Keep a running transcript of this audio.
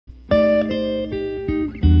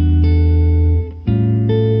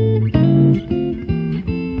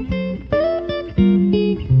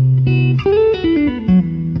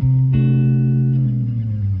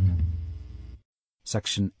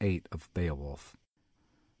Section 8 of Beowulf.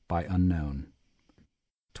 By Unknown.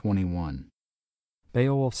 21.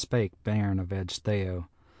 Beowulf spake, bairn of Ecgtheow,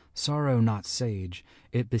 "Sorrow not, sage.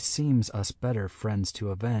 It beseems us better friends to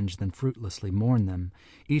avenge than fruitlessly mourn them.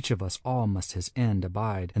 Each of us all must his end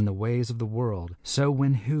abide in the ways of the world. So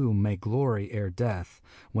when who may glory ere death,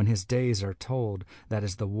 when his days are told, that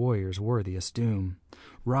is the warrior's worthiest doom.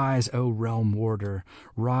 Rise, O realm warder,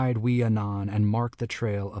 ride we anon, and mark the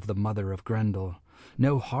trail of the mother of Grendel.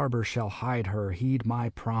 No harbor shall hide her, heed my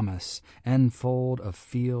promise. Enfold of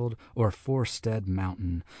field or forestead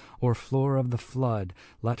mountain, or floor of the flood,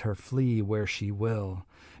 let her flee where she will.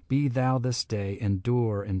 Be thou this day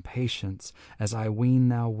endure in patience, as I ween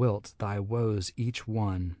thou wilt thy woes each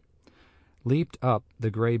one." Leaped up the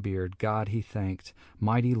greybeard, God he thanked,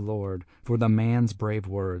 mighty Lord, for the man's brave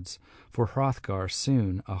words. For Hrothgar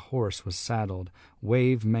soon a horse was saddled,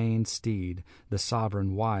 wave-maned steed. The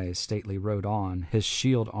sovereign wise stately rode on, his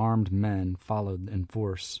shield-armed men followed in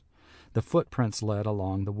force. The footprints led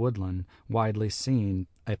along the woodland, widely seen,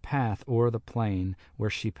 a path o'er the plain, where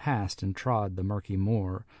she passed and trod the murky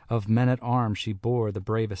moor. Of men-at-arms she bore the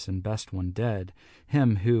bravest and best one dead,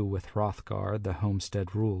 him who with Hrothgar the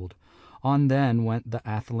homestead ruled. On then went the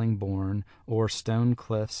atheling born, o'er stone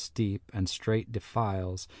cliffs steep and straight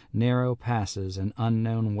defiles, narrow passes and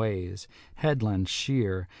unknown ways, headlands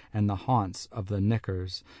sheer, and the haunts of the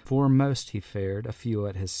nickers. Foremost he fared, a few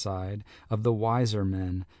at his side, of the wiser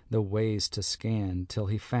men, the ways to scan, till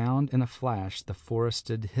he found in a flash the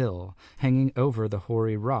forested hill, hanging over the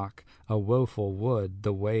hoary rock, a woeful wood.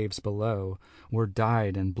 The waves below were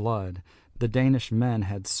dyed in blood. The Danish men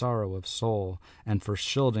had sorrow of soul, and for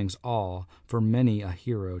Scyldings all, for many a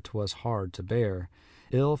hero 'twas hard to bear.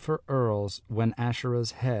 Ill for earls, when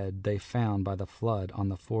Ashura's head they found by the flood on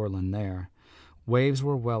the foreland there. Waves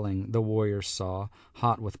were welling, the warriors saw,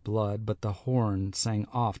 hot with blood, but the horn sang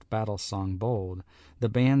oft battle-song bold. The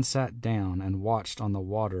band sat down and watched on the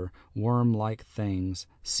water worm-like things,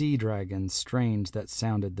 sea-dragons strange that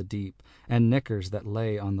sounded the deep, and nickers that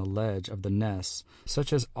lay on the ledge of the ness,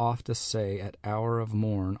 such as oft assay at hour of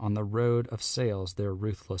morn on the road of sails their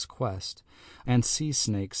ruthless quest. And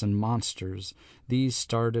sea-snakes and monsters, these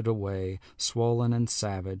started away, swollen and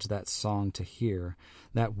savage, that song to hear,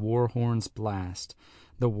 that war-horn's blast.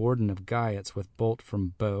 The warden of Geats with bolt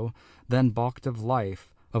from bow, then balked of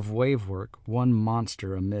life, of wave-work, one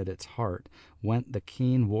monster amid its heart, went the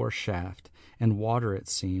keen war-shaft. In water it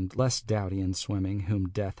seemed, less doughty in swimming, whom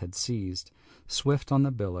death had seized. Swift on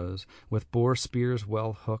the billows, with boar-spears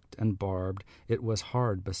well hooked and barbed, it was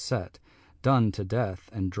hard beset. Done to death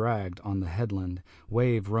and dragged on the headland,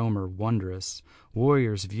 wave-roamer wondrous,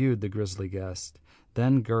 warriors viewed the grisly guest.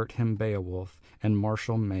 Then girt him Beowulf, in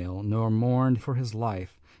martial mail, nor mourned for his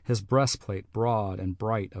life. His breastplate broad and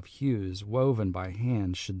bright of hues, woven by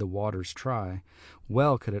hand, should the waters try.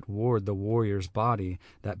 Well could it ward the warrior's body,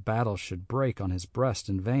 that battle should break on his breast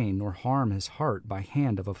in vain, nor harm his heart by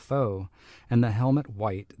hand of a foe. And the helmet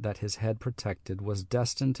white that his head protected was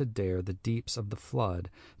destined to dare the deeps of the flood.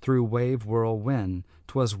 Through wave-whirl-wind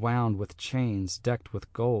 'twas wound with chains decked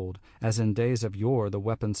with gold, as in days of yore the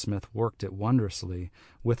weaponsmith worked it wondrously.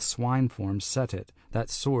 With swine-form set it, that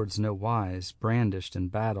swords no wise, brandished in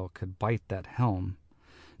battle, could bite that helm.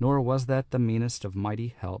 Nor was that the meanest of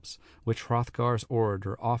mighty helps, which Hrothgar's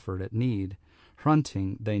orator offered at need.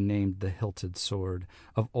 Hrunting they named the hilted sword,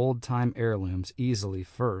 of old-time heirlooms, easily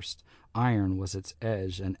first. Iron was its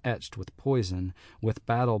edge, and etched with poison, with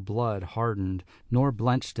battle blood hardened, nor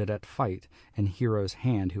blenched it at fight, in hero's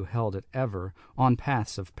hand who held it ever, on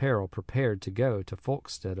paths of peril prepared to go to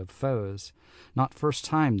folkstead of foes. Not first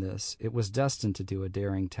time this, it was destined to do a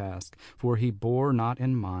daring task, for he bore not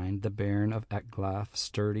in mind the bairn of Ecglaf,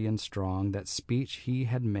 sturdy and strong, that speech he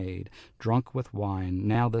had made, drunk with wine.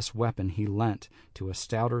 Now this weapon he lent to a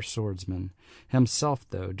stouter swordsman. Himself,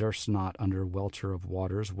 though, durst not under welter of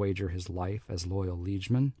waters wager his life as loyal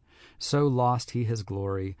liegeman. So lost he his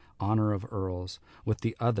glory, honor of earls, with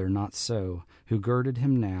the other not so, who girded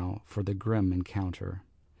him now for the grim encounter.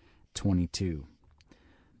 22.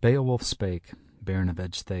 Beowulf spake, bairn of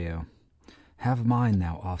Ecgtheow, "Have mine,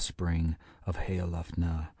 thou offspring of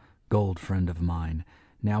Healufna, gold friend of mine.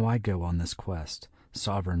 Now I go on this quest,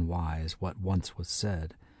 sovereign wise, what once was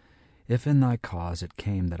said. If in thy cause it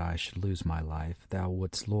came that I should lose my life, thou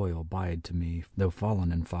wouldst loyal bide to me, though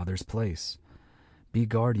fallen in father's place. Be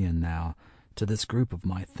guardian thou to this group of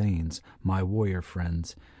my thanes, my warrior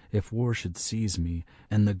friends, if war should seize me,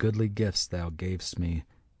 and the goodly gifts thou gavest me,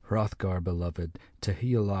 Hrothgar beloved, to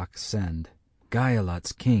Higelac send.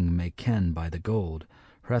 Gaelot's king may ken by the gold,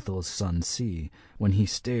 Hrethel's son see, when he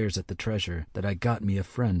stares at the treasure, that I got me a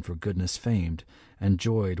friend for goodness famed, and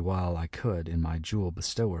joyed while I could in my jewel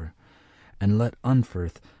bestower. And let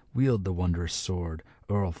Unferth wield the wondrous sword,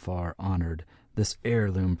 Earl far honoured, this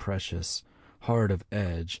heirloom precious. Hard of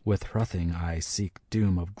edge, with Hrething I seek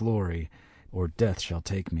doom of glory, or death shall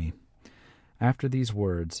take me. After these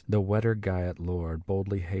words, the Wedder Geat lord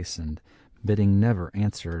boldly hastened, bidding never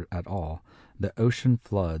answer at all. The ocean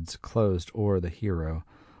floods closed o'er the hero.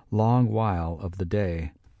 Long while of the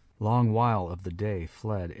day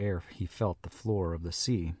fled ere he felt the floor of the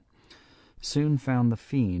sea. Soon found the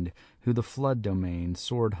fiend, who the flood domain,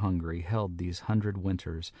 sword hungry, held these 100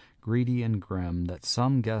 winters, greedy and grim, that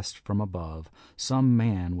some guessed from above, some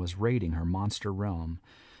man was raiding her monster realm.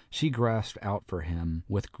 She grasped out for him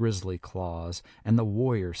with grisly claws, and the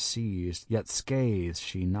warrior seized, yet scathed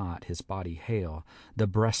she not his body hale. The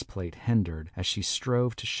breastplate hindered, as she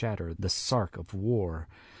strove to shatter the sark of war,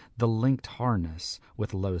 the linked harness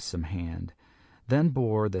with loathsome hand. Then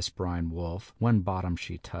bore this brine wolf, when bottom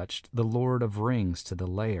she touched, the Lord of Rings to the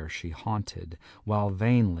lair she haunted, while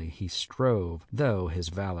vainly he strove, though his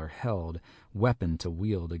valor held, weapon to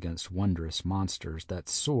wield against wondrous monsters that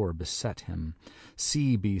sore beset him.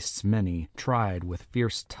 Sea beasts many tried with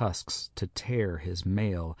fierce tusks to tear his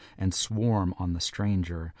mail and swarm on the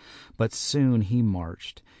stranger, but soon he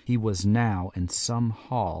marched. He was now in some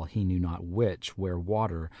hall, he knew not which, where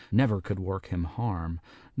water never could work him harm,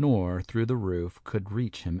 nor through the roof could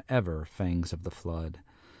reach him ever fangs of the flood.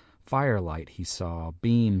 Firelight he saw,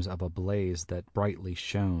 beams of a blaze that brightly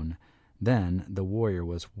shone. Then the warrior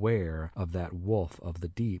was ware of that wolf of the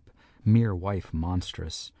deep, mere wife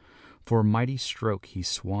monstrous. For mighty stroke he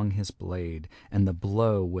swung his blade, and the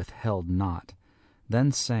blow withheld not.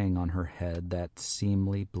 Then sang on her head that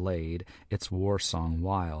seemly blade its war song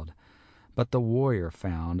wild. But the warrior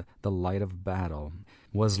found the light of battle,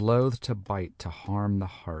 was loath to bite to harm the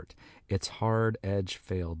heart. Its hard edge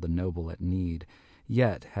failed the noble at need,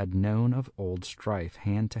 yet had known of old strife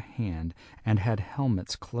hand to hand, and had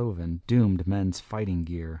helmets cloven doomed men's fighting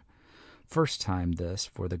gear. First time this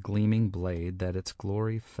for the gleaming blade that its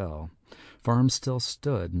glory fell. Firm still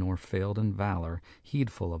stood, nor failed in valor,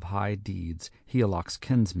 heedful of high deeds. Heorloc's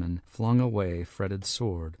kinsman flung away fretted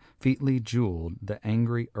sword, featly jewelled. The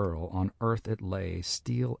angry earl on earth it lay,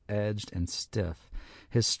 steel-edged and stiff.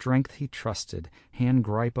 His strength he trusted,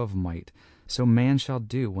 hand-gripe of might. So man shall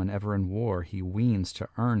do whenever in war he weens to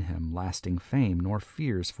earn him lasting fame, nor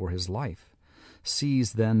fears for his life.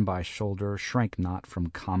 Seized then by shoulder, shrank not from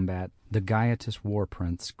combat the Geatess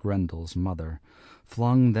war-prince, Grendel's mother.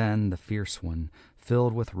 Flung then the fierce one,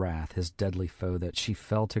 filled with wrath, his deadly foe, that she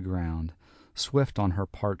fell to ground. Swift on her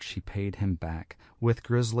part she paid him back, with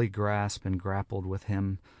grisly grasp, and grappled with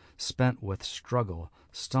him. Spent with struggle,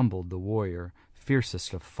 stumbled the warrior,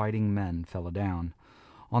 fiercest of fighting men, fell adown.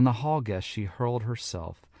 On the hall guest she hurled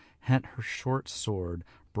herself, hent her short sword,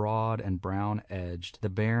 broad and brown-edged, the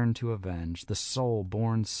bairn to avenge, the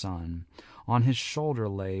sole-born son. On his shoulder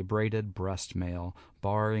lay braided breast-mail,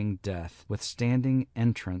 barring death, withstanding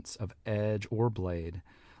entrance of edge or blade.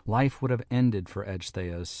 Life would have ended for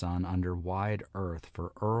Ecgtheow's son under wide earth,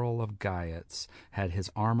 for Earl of Geats, had his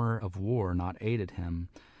armour of war not aided him.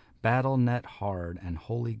 Battle net hard, and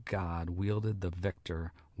holy God wielded the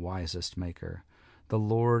victor, wisest maker. The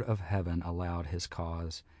Lord of heaven allowed his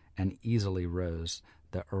cause, and easily rose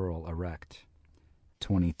the earl erect.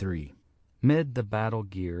 23. Mid the battle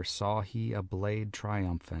gear saw he a blade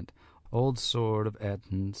triumphant, old sword of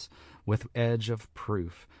Edens, with edge of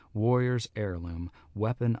proof, warrior's heirloom,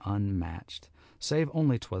 weapon unmatched, save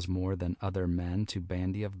only 'twas more than other men to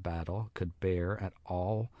bandy of battle could bear at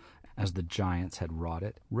all, as the giants had wrought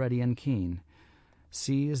it, ready and keen.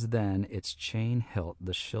 Seized then its chain hilt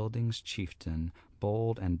the Scyldings' chieftain,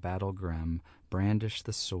 bold and battle grim, brandished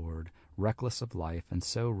the sword, reckless of life, and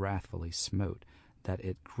so wrathfully smote that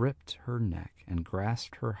it gripped her neck and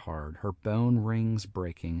grasped her hard, her bone rings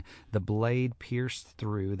breaking. The blade pierced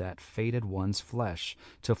through that fated one's flesh.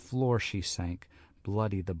 To floor she sank,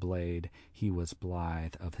 bloody the blade. He was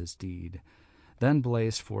blithe of his deed. Then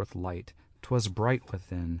blazed forth light. 'Twas bright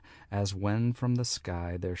within, as when from the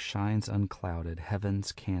sky there shines unclouded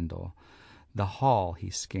heaven's candle. The hall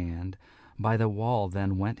he scanned. By the wall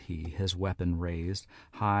then went he, his weapon raised,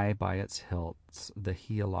 high by its hilts, the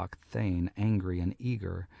Heorloc thane, angry and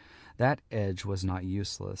eager. That edge was not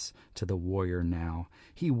useless to the warrior now.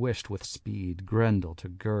 He wished with speed Grendel to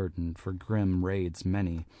guerdon for grim raids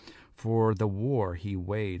many, for the war he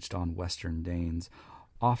waged on western Danes,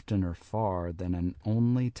 oftener far than an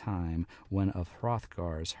only time when of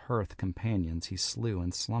Hrothgar's hearth companions he slew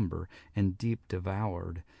in slumber and deep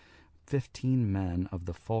devoured. 15 men of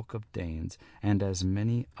the folk of Danes, and as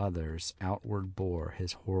many others outward bore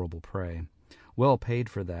his horrible prey. Well paid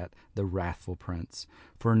for that, the wrathful prince,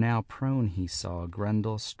 for now prone he saw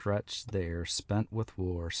Grendel stretched there, spent with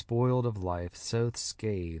war, spoiled of life, so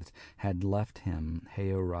scathed had left him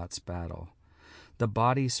Heorot's battle. The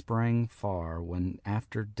body sprang far when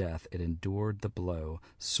after death it endured the blow,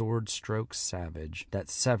 sword stroke savage, that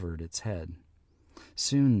severed its head.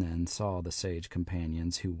 Soon then saw the sage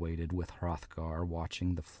companions who waited with Hrothgar,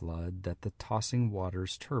 watching the flood, that the tossing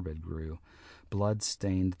waters turbid grew. Blood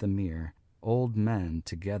stained the mere. Old men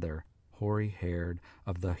together, hoary-haired,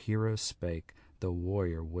 of the hero spake, the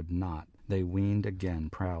warrior would not. They weened again,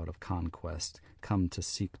 proud of conquest, come to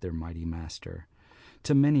seek their mighty master.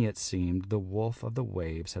 To many it seemed the wolf of the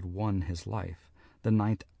waves had won his life. The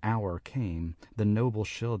ninth hour came, the noble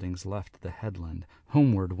Scyldings left the headland,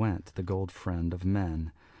 homeward went the gold friend of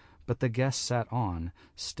men. But the guests sat on,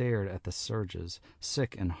 stared at the surges,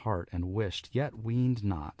 sick in heart, and wished, yet weened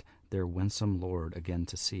not, their winsome lord again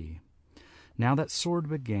to see. Now that sword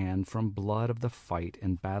began, from blood of the fight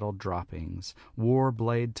and battle droppings, war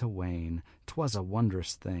blade to wane, 'twas a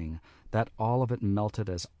wondrous thing, that all of it melted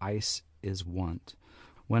as ice is wont.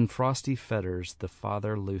 When frosty fetters the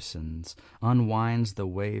Father loosens, unwinds the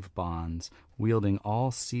wave bonds, wielding all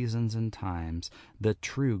seasons and times, the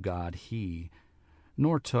true God he.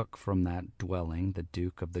 Nor took from that dwelling the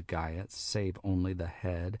Duke of the Geats, save only the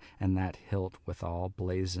head, and that hilt withal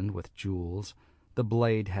blazoned with jewels. The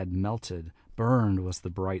blade had melted, burned was the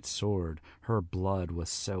bright sword, her blood was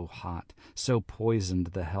so hot, so poisoned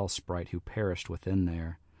the hell sprite who perished within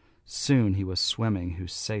there. Soon he was swimming who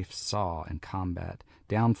safe saw in combat,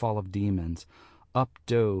 downfall of demons, up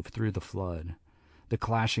dove through the flood. The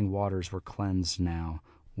clashing waters were cleansed now,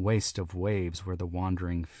 waste of waves where the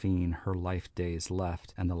wandering fiend her life days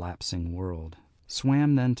left and the lapsing world.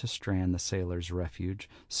 Swam then to strand the sailor's refuge,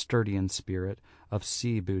 sturdy in spirit, of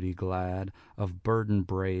sea booty glad, of burden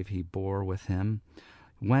brave he bore with him.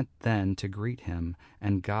 Went then to greet him,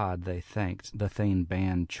 and God they thanked, the Thane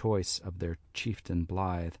band choice of their chieftain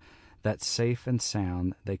blithe, that safe and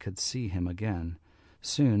sound they could see him again.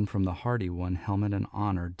 Soon from the hardy one helmet and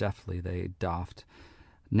honor deftly they doffed.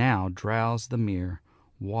 Now drowsed the mere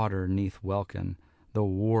water 'neath welkin, the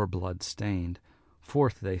war blood stained.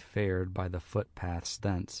 Forth they fared by the footpaths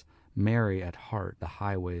thence, merry at heart the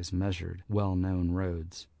highways measured, well-known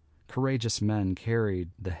roads. Courageous men carried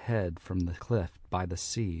the head from the cliff by the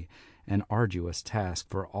sea, an arduous task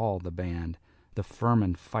for all the band. The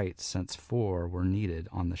firm fight since four were needed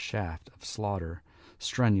on the shaft of slaughter,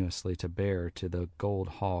 strenuously to bear to the gold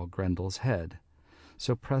hall Grendel's head.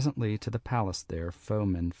 So presently to the palace there,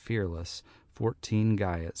 foemen fearless, 14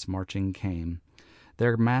 Geats marching came.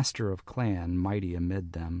 Their master of clan, mighty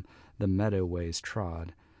amid them, the meadow ways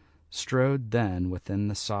trod. Strode then within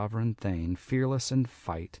the sovereign Thane, fearless in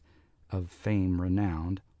fight, of fame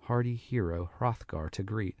renowned, hardy hero Hrothgar to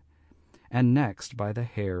greet. And next by the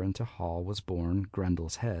hair into hall was borne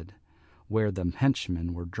Grendel's head, where the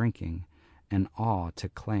henchmen were drinking, an awe to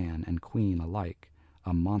clan and queen alike,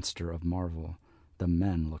 a monster of marvel. The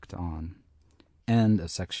men looked on. End of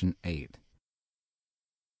section 8.